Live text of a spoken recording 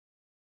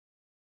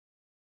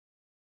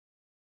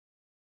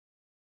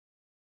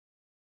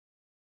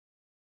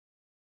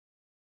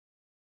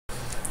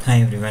Hi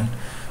everyone,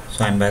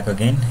 so I'm back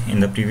again.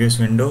 In the previous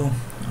window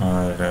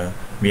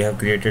we have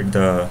created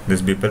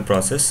this Beeple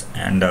process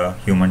and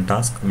human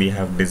task. We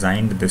have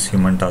designed this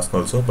human task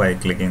also by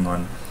clicking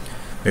on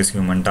this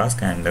human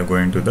task and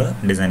going to the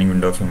designing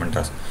window of human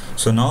task.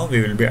 So now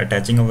we will be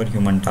attaching our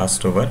human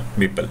task to our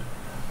Beeple.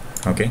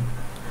 Okay,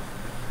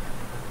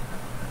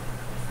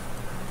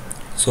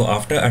 so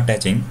after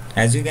attaching,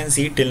 as you can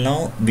see, till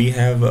now we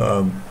have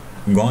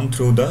gone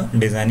through the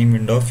designing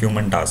window of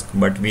human task,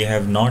 but we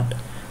have not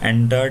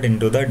entered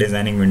into the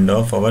designing window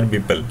of our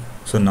Beeple.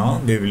 So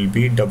now we will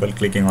be double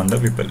clicking on the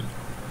Beeple.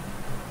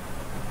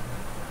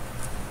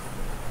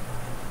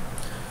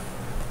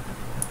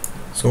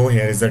 So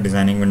here is the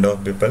designing window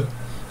of Beeple.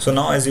 So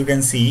now as you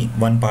can see,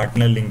 one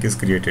partner link is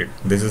created.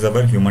 This is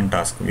our human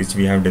task which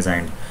we have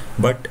designed.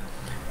 But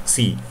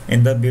see,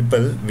 in the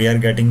Beeple we are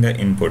getting the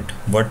input.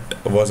 What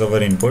was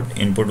our input?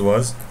 Input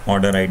was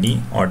order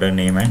ID, order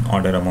name and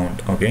order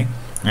amount. Okay,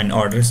 and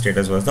order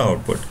status was the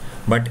output.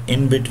 But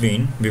in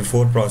between,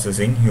 before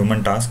processing,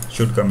 human task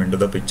should come into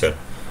the picture.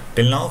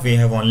 Till now we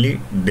have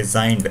only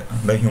designed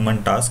the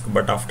human task,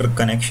 but after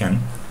connection,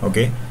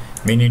 okay,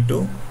 we need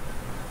to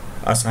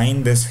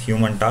assign this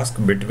human task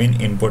between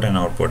input and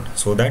output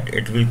so that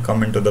it will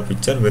come into the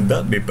picture with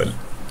the Beeple.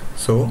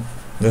 So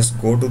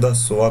just go to the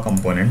SOA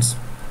components,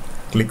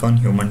 click on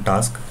human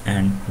task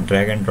and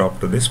drag and drop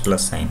to this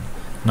plus sign.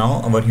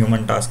 Now our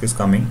human task is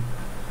coming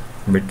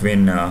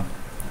between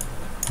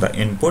the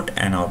input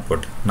and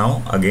output.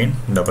 Now again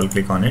double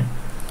click on it.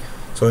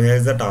 So here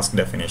is the task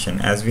definition.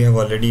 As we have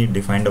already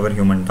defined our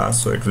human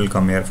task, so it will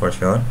come here for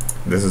sure.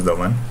 This is the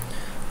one.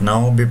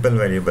 Now Beeple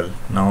variable.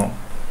 Now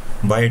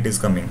why it is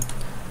coming?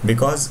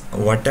 Because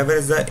whatever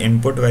is the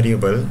input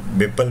variable,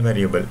 Beeple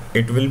variable,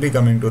 it will be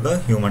coming to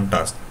the human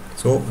task.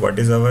 So what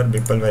is our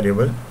Beeple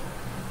variable?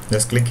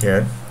 Just click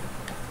here.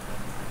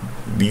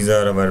 These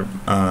are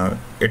our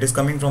it is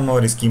coming from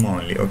our schema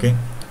only. Okay,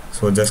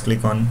 so just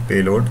click on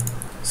payload.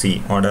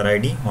 See, order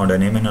ID, order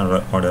name and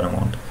order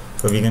amount.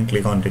 So we can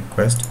click on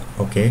request,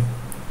 okay,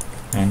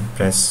 and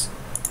press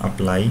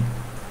apply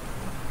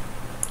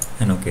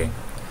and okay.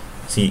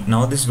 See,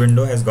 now this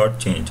window has got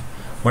changed.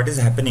 What is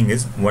happening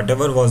is,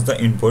 whatever was the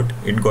input,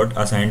 it got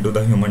assigned to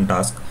the human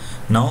task.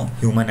 Now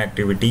human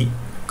activity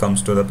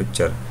comes to the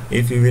picture.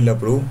 If you will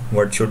approve,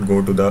 what should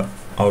go to the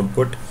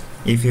output?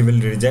 If you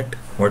will reject,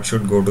 what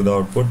should go to the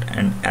output?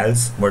 And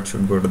else, what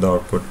should go to the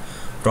output?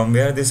 From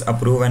where this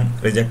approve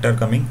and reject are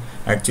coming?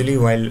 Actually,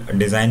 while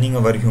designing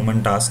our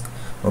human task,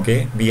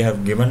 okay, we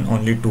have given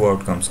only two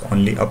outcomes,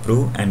 only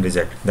approve and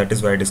reject. That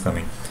is why it is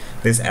coming.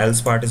 This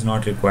else part is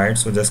not required,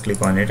 so just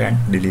click on it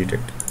and delete it.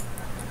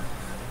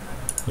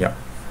 Yeah.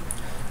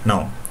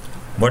 Now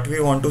what we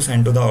want to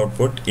send to the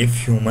output,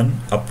 if human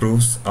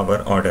approves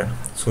our order.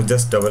 So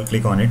just double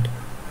click on it,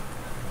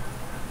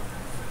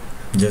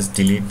 just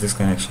delete this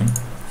connection.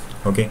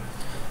 Okay,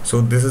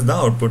 so this is the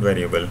output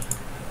variable.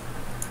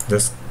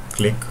 Just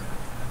click,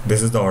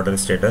 this is the order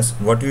status.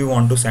 What we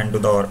want to send to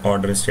the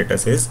order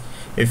status is,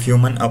 if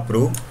human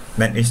approve,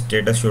 then its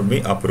status should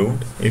be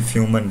approved. If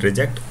human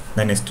reject,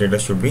 then its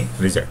status should be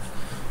reject.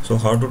 So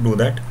how to do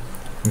that?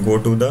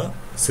 Go to the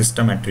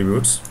system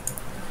attributes.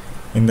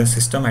 In the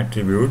system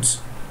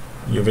attributes,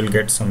 you will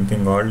get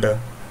something called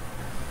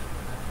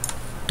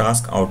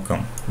task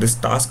outcome. This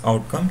task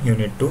outcome you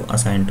need to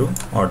assign to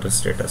order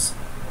status.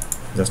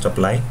 Just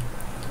apply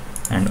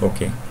and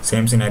okay.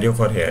 Same scenario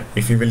for here.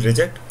 If you will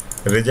reject,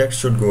 reject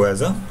should go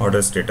as a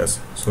order status.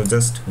 So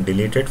just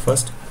delete it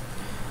first.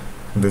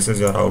 This is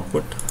your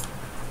output,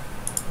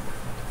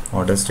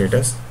 order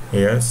status.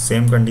 Here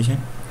same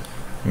condition.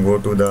 Go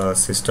to the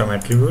system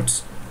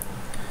attributes.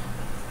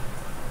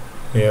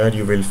 Here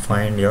you will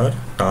find your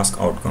task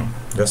outcome.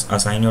 Just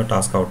assign your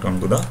task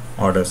outcome to the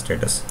order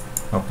status.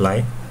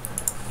 Apply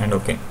and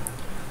okay.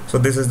 So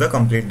this is the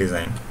complete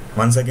design.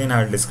 Once again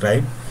I will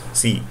describe.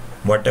 See,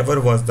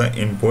 whatever was the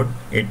input,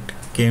 it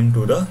came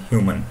to the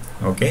human,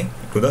 okay,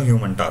 to the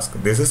human task.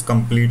 This is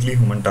completely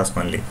human task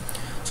only.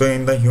 So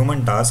in the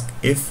human task,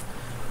 if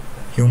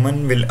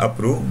human will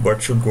approve,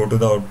 what should go to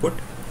the output?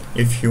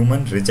 If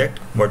human reject,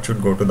 what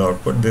should go to the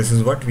output? This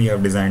is what we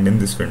have designed in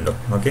this window.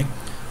 Okay,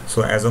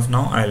 so as of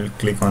now I'll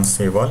click on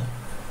save all.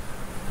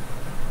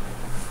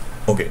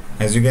 Okay,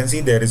 as you can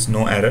see, there is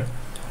no error.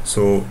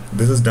 So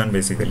this is done.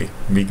 Basically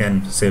we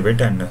can save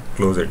it and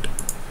close it.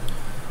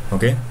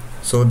 Okay,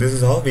 so this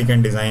is how we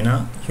can design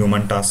a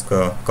human task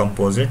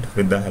composite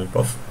with the help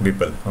of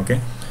Beeple.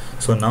 Okay,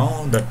 so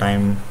now the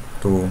time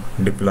to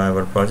deploy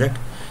our project.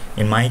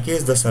 In my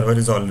case, the server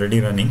is already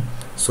running,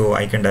 so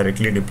I can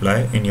directly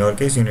deploy. In your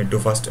case, you need to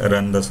first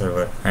run the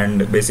server,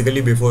 and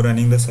basically before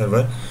running the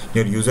server,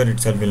 your user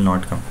itself will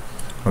not come.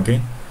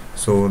 Okay,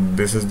 so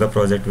this is the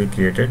project we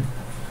created,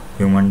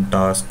 human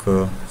task,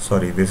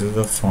 sorry, this is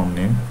the form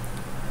name.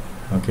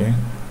 Okay,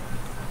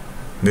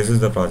 this is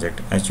the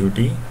project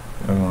HUT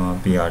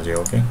PRJ.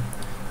 Okay,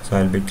 so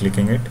I'll be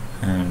clicking it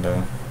and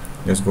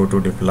just go to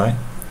deploy,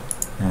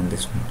 and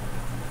this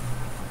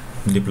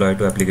one, deploy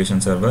to application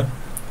server,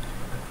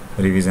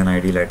 revision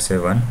ID, let's say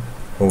 1,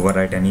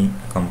 overwrite any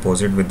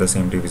composite with the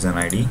same revision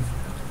ID,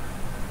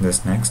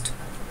 this next.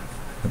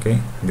 Okay,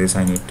 this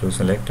I need to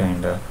select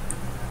and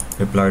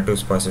deploy to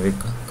specific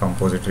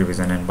composite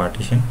revision and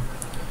partition,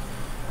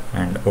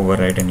 and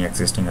overwrite any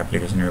existing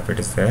application if it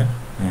is there,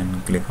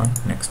 and click on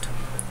next.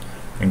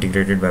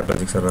 Integrated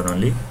WebLogic server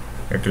only.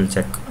 It will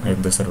check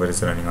if the server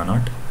is running or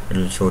not. It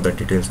will show the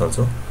details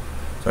also.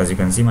 So as you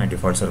can see, my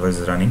default server is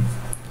running,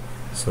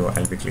 so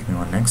I'll be clicking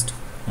on next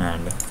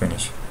and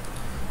finish.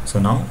 So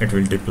now it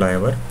will deploy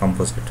our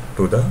composite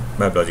to the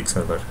WebLogic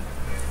server.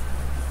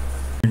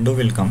 Window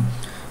will come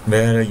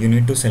where you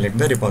need to select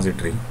the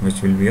repository,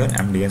 which will be your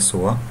MDS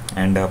SOA,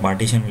 and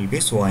partition will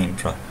be SOA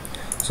infra.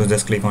 So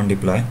just click on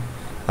deploy.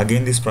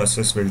 Again, this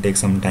process will take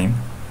some time.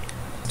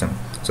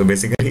 So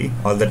basically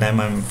all the time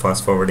I'm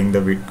fast forwarding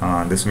the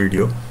this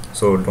video,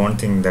 so don't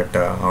think that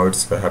how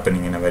it's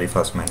happening in a very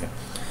fast manner.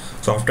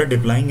 So after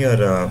deploying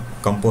your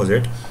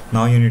composite,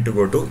 now you need to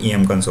go to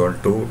EM console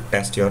to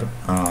test your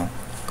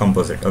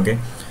composite. Okay,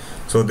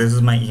 so this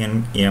is my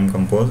EM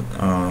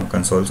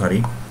console.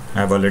 Sorry,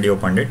 I have already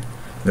opened it.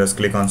 Just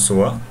click on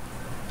SOA.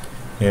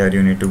 Here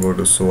you need to go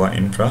to SOA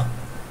infra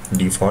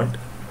default,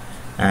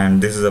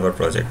 and this is our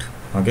project.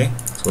 Okay,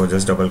 so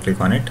just double click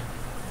on it.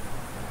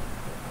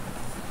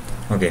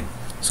 Okay,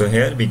 so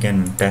here we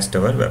can test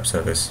our web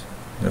service.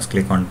 Just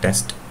click on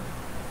test.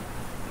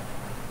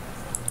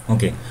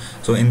 Okay,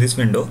 so in this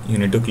window you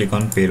need to click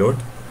on payload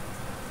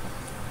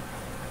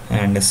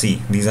and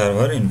see these are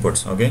our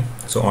inputs. Okay,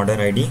 so order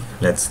ID,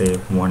 let's say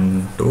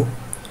 1 2,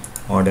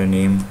 order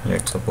name,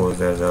 let's suppose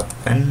there's a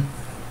pen,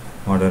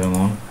 order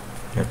amount,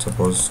 let's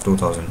suppose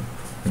 2000.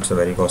 It's a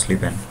very costly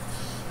pen.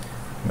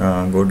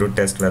 Go to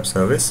test web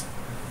service.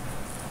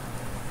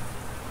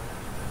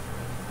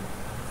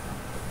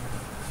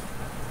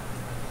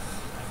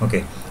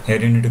 Okay, here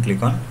you need to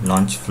click on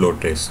launch flow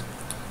trace,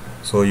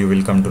 so you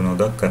will come to know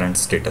the current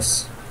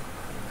status.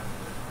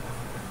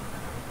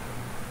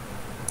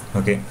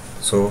 Okay,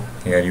 so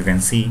here you can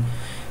see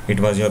it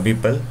was your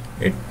people,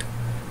 it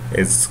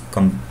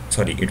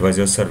was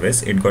your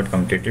service, it got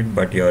completed,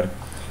 but your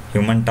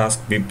human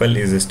task people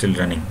is still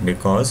running,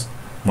 because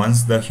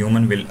once the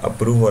human will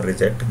approve or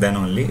reject, then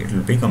only it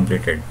will be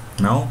completed.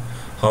 Now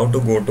how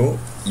to go to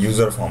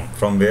user form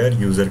from where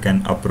user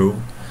can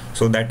approve?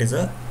 So that is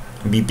a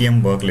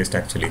BPM work list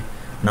actually.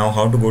 Now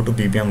how to go to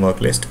BPM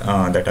work list,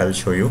 that I'll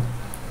show you.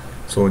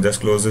 So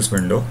just close this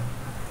window.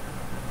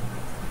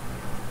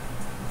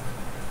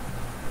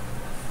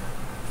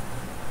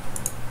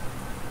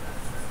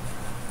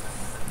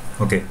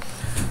 Okay,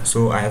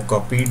 so I have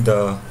copied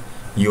the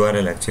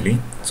URL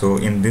actually. So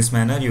in this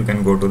manner you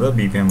can go to the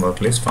BPM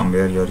work list from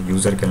where your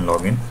user can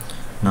log in.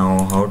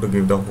 Now how to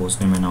give the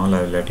host name and all,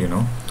 I will let you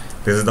know.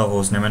 This is the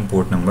host name and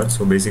port number.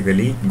 So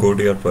basically go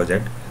to your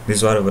project.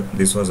 This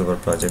was our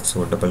project,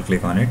 so double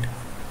click on it.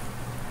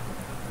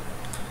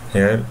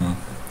 Here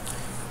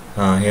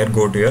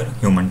go to your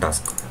human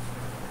task.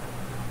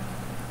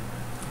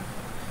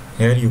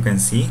 Here you can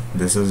see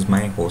this is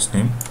my host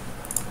name.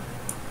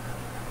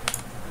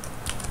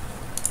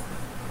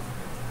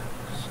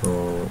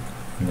 So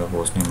in the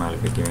host name I'll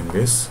be giving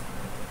this,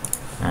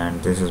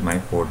 and this is my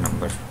port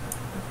number.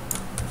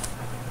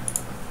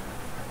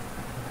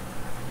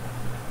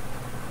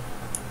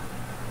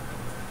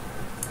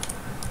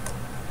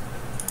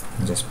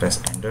 Just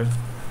press enter.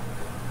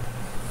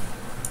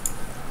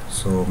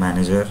 So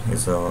manager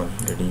is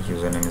already,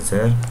 username is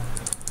there,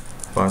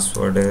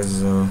 password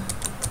is I'm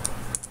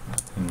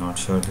not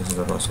sure this is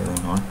the password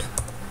or not.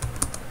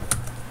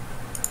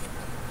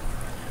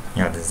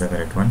 Yeah, this is the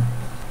correct one.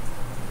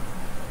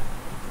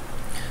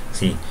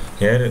 See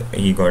here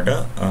he got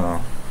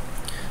a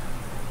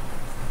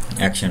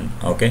action.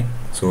 Okay,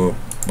 so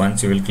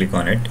once you will click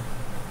on it,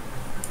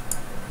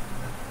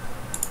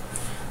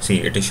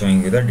 see it is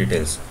showing you the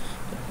details.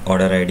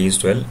 Order ID is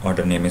 12,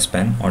 order name is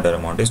pen, order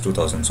amount is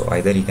 2000. So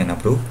either he can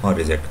approve or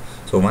reject.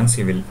 So once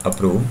he will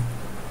approve,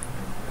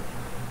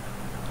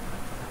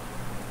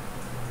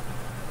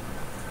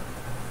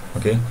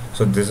 okay,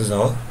 so this is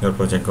how your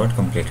project got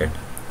completed.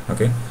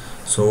 Okay,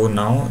 so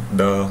now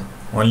the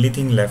only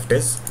thing left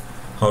is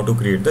how to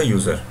create the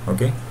user.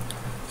 Okay,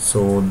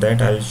 so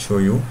that I'll show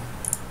you.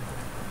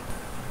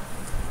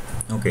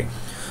 Okay,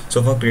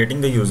 so for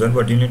creating the user,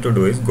 what you need to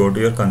do is go to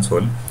your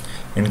console.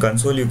 In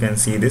console you can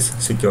see this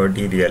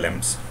security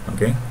realms.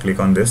 Okay, click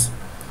on this.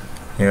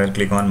 Here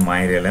click on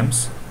my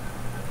realms.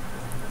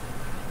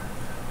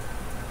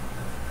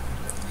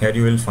 Here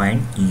you will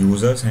find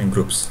users and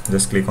groups.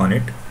 Just click on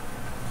it.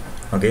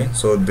 Okay,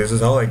 so this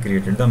is how I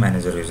created the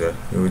manager user.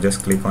 You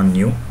just click on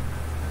new,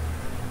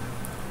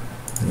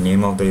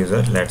 name of the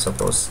user, let's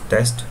suppose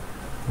test,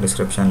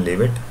 description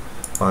leave it,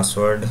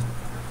 password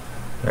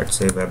let's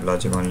say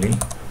WebLogic only,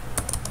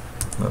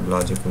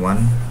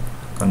 WebLogic1,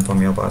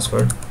 confirm your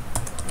password,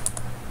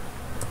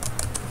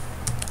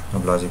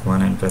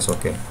 WebLogic1, and press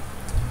OK.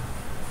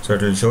 So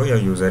it will show your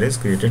user is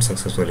created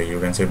successfully. You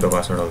can save the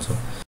password also.